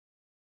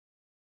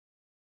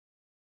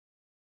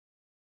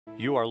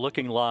You are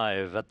looking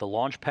live at the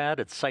launch pad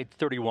at Site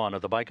 31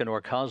 of the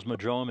Baikonur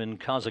Cosmodrome in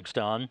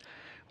Kazakhstan,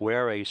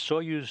 where a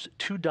Soyuz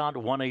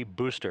 2.1A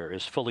booster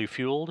is fully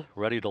fueled,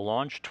 ready to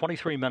launch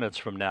 23 minutes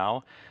from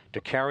now to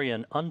carry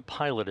an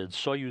unpiloted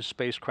Soyuz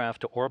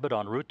spacecraft to orbit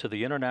en route to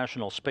the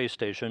International Space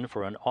Station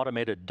for an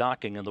automated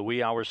docking in the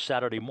wee hours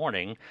Saturday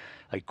morning,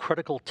 a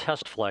critical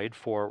test flight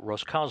for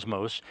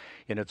Roscosmos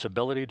in its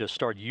ability to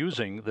start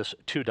using this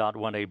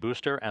 2.1A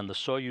booster and the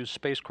Soyuz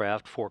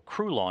spacecraft for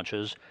crew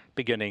launches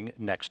beginning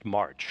next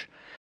March.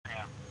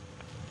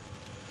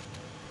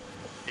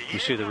 You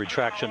see the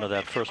retraction of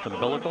that first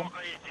umbilical.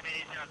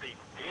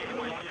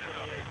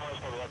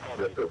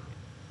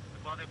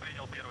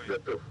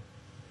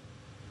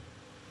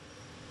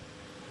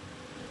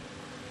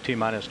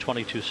 T-minus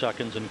 22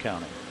 seconds and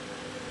counting.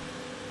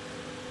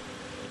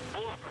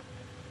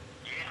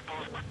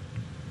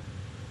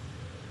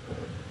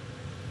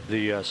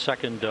 The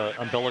second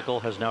umbilical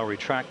has now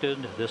retracted.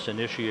 This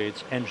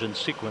initiates engine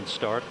sequence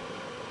start.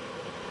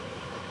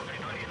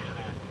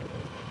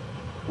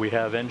 We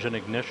have engine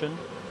ignition.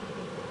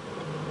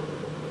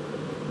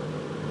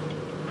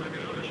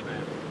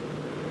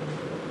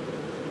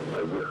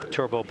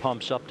 Turbo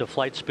pumps up to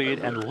flight speed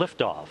and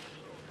liftoff.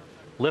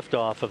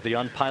 Liftoff of the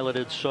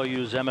unpiloted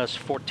Soyuz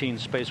MS-14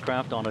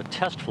 spacecraft on a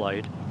test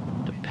flight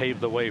to pave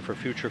the way for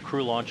future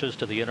crew launches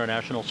to the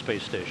International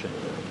Space Station.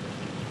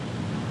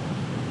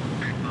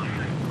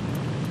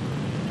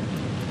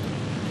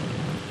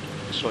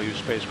 The Soyuz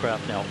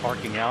spacecraft now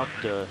arcing out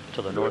to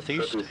the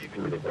northeast,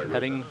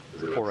 heading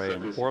for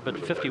an orbit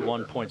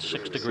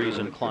 51.6 degrees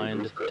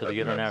inclined to the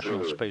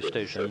International Space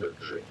Station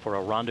for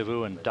a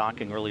rendezvous and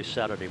docking early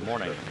Saturday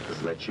morning.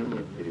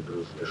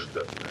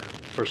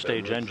 First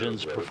stage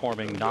engines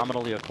performing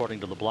nominally according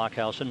to the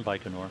blockhouse in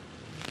Baikonur.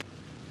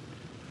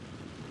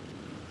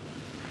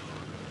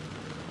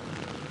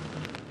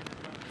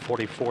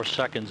 "44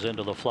 seconds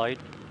into the flight.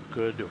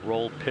 Good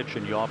roll, pitch,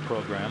 and yaw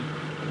program.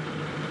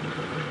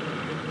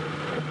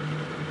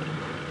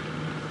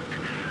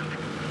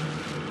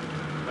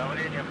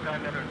 Давление в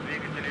камерах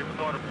двигателей в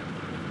норме.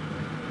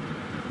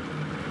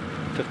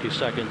 50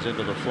 seconds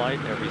into the flight,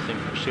 everything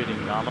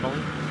proceeding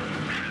nominally.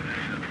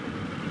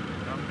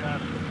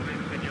 Газ,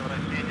 прыскание,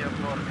 вращение в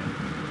норме.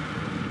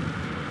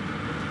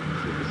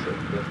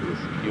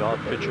 Yaw,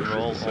 pitch, and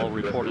roll all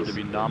reported to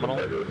be nominal.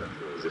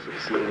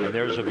 And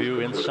there's a view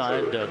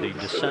inside the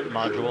descent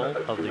module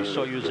of the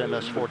Soyuz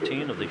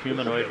MS-14 of the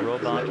humanoid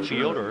robot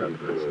Fedor.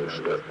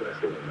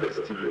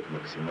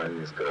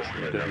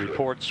 Good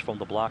reports from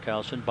the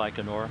blockhouse in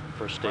Baikonur.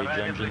 First stage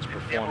engines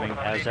performing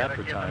as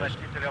advertised.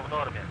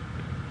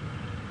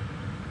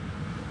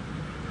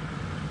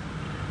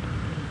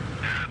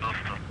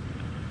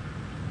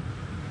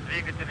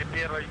 Двигатели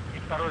первой и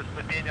второй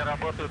ступени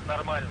работают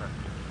нормально.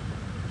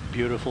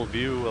 Beautiful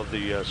view of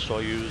the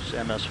Soyuz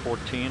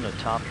MS-14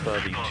 atop the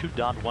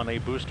 2.1A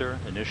booster,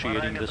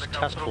 initiating this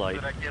test flight.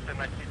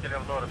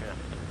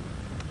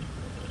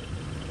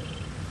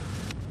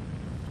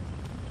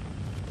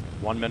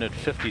 1 minute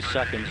 50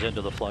 seconds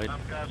into the flight.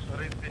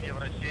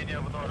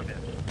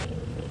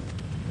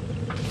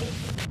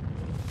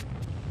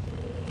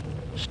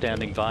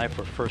 Standing by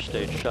for first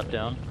stage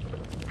shutdown.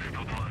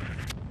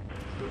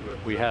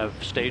 We have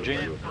staging.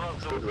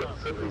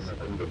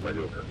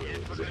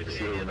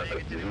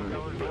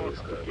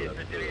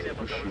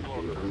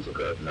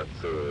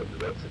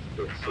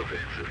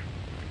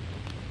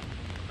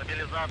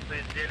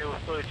 Стабилизация изделия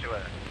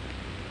устойчивая.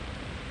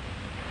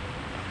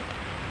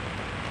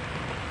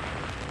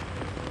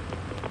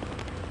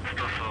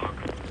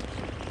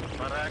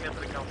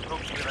 Параметры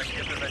конструкции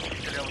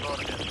ракеты-носителя в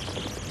норме.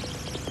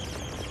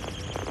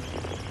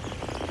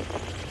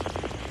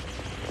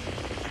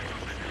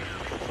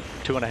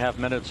 Two and a half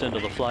minutes into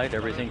the flight,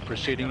 everything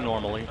proceeding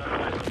normally.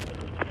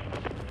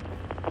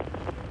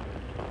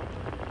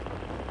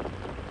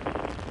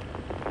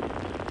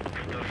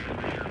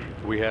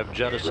 We have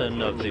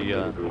jettison of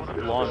the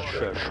launch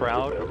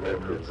shroud.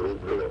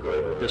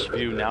 This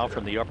view now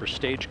from the upper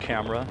stage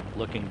camera,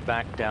 looking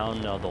back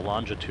down the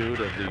longitude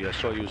of the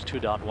Soyuz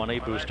 2.1A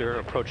booster,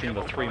 approaching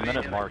the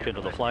 3-minute mark into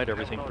the flight,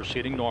 everything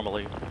proceeding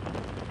normally.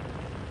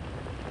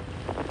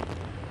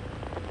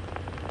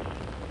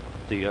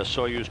 The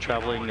Soyuz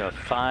traveling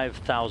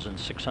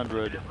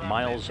 5,600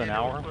 miles an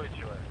hour,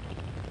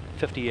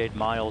 58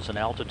 miles in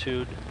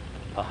altitude,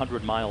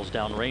 100 miles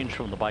downrange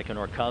from the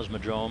Baikonur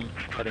Cosmodrome,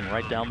 heading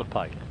right down the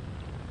pipe.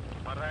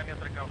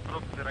 Параметры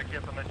конструкции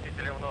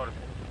ракеты-носителя в норме.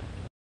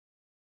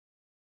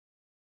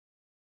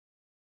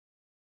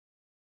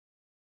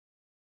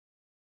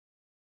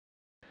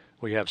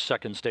 We have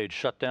second stage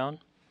shutdown.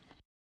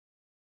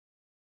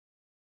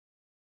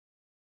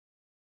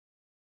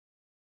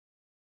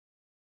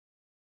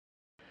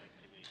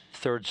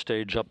 Third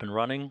stage up and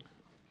running.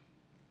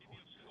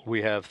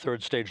 We have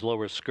third stage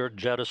lower skirt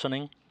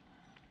jettisoning.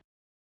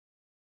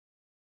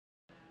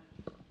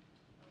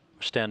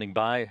 Standing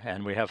by,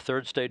 and we have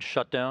third stage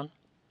shutdown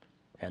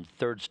and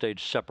third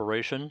stage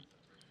separation.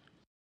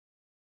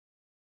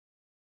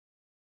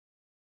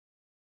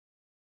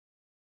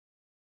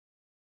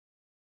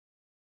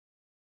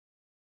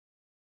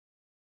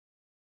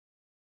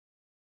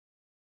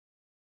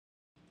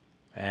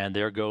 And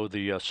there go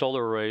the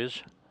solar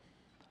arrays.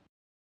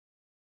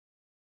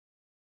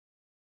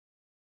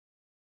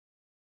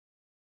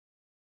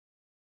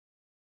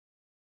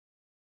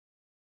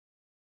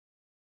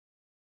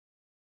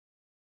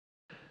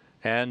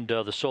 And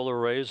the solar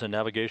arrays and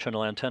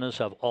navigational antennas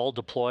have all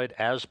deployed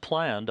as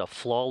planned, a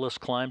flawless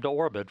climb to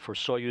orbit for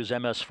Soyuz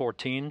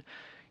MS-14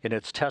 in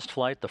its test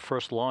flight, the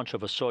first launch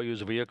of a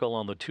Soyuz vehicle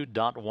on the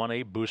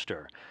 2.1A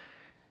booster.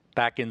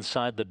 Back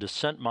inside the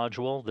descent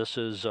module, this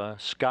is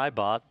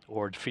Skybot,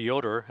 or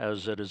Fedor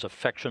as it is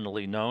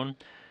affectionately known.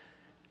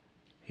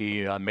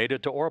 He made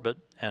it to orbit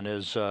and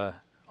is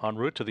en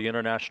route to the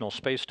International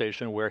Space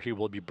Station, where he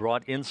will be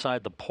brought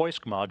inside the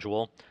Poisk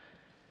module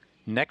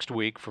next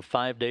week for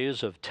 5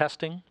 days of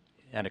testing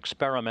and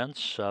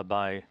experiments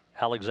by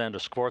Alexander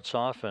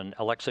Skvortsov and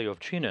Alexei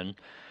Ovchinin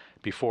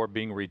before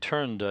being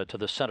returned to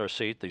the center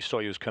seat, the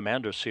Soyuz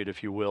commander seat,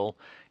 if you will,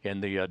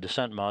 in the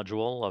descent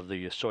module of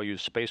the Soyuz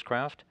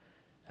spacecraft.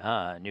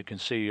 And you can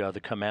see the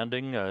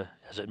commanding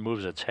as it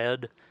moves its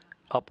head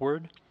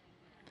upward.